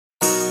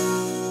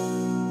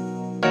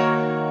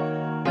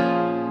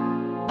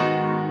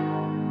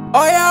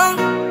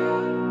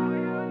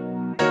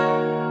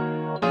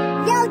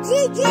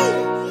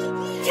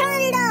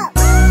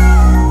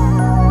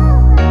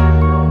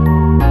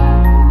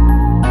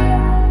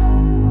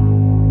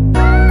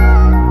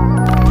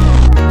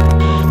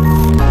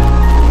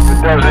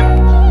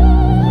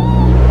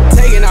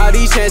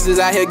chances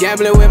out here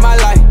gambling with my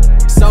life.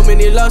 So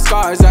many love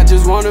scars, I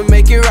just wanna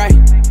make it right.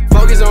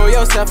 Focus on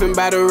yourself and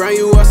about to run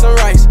you up some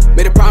rice.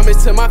 Made a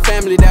promise to my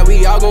family that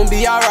we all gon'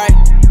 be alright.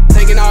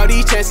 Taking all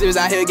these chances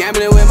out here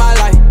gambling with my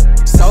life.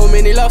 So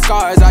many love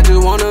scars, I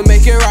just wanna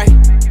make it right.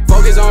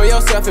 Focus on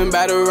yourself and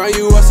about to run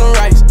you up some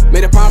rice.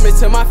 Made a promise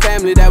to my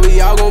family that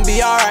we all gon'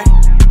 be alright.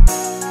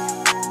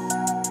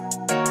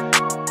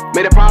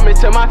 Made a promise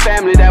to my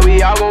family that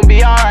we all gon'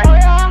 be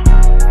alright.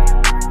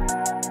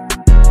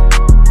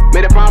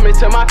 Made a promise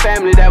to my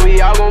family that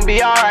we all gon'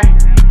 be alright.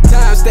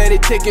 Time steady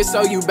ticking,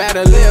 so you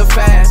better live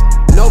fast.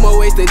 No more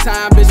wasting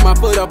time, bitch, my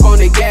foot up on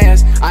the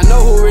gas. I know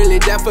who really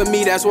there for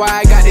me, that's why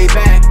I got they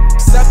back.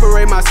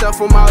 Separate myself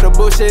from all the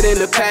bullshit in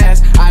the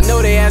past. I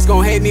know they ass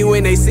gon' hate me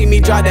when they see me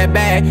drop that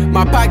bag.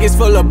 My pockets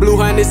full of blue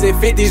hundreds and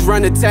 50s,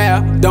 run the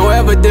tab. Don't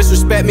ever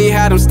disrespect me,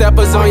 have them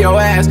steppers on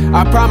your ass.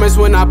 I promise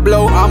when I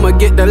blow, I'ma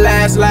get the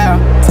last laugh.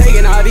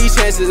 Taking all these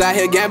chances out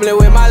here gambling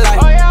with my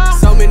life.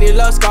 So many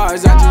love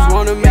scars, I just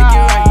wanna make it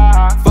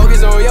right.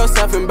 Focus on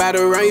yourself and about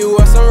to run you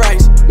up some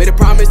rice. Made a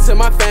promise to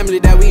my family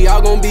that we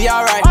all gon' be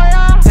alright.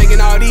 Taking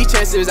all these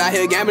chances out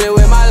here gambling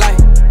with my life.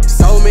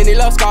 So many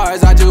love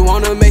scars, I just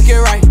wanna make it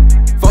right.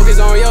 Focus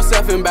on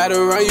yourself and about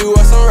to run you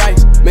up some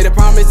rice. Made a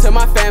promise to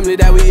my family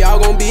that we all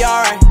gon' be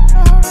alright.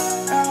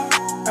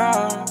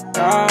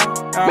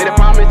 Made a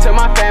promise to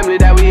my family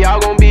that we all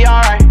gon' be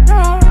alright.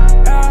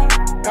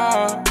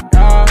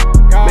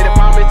 Made a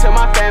promise to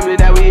my family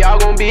that we all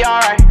gon' be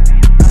alright.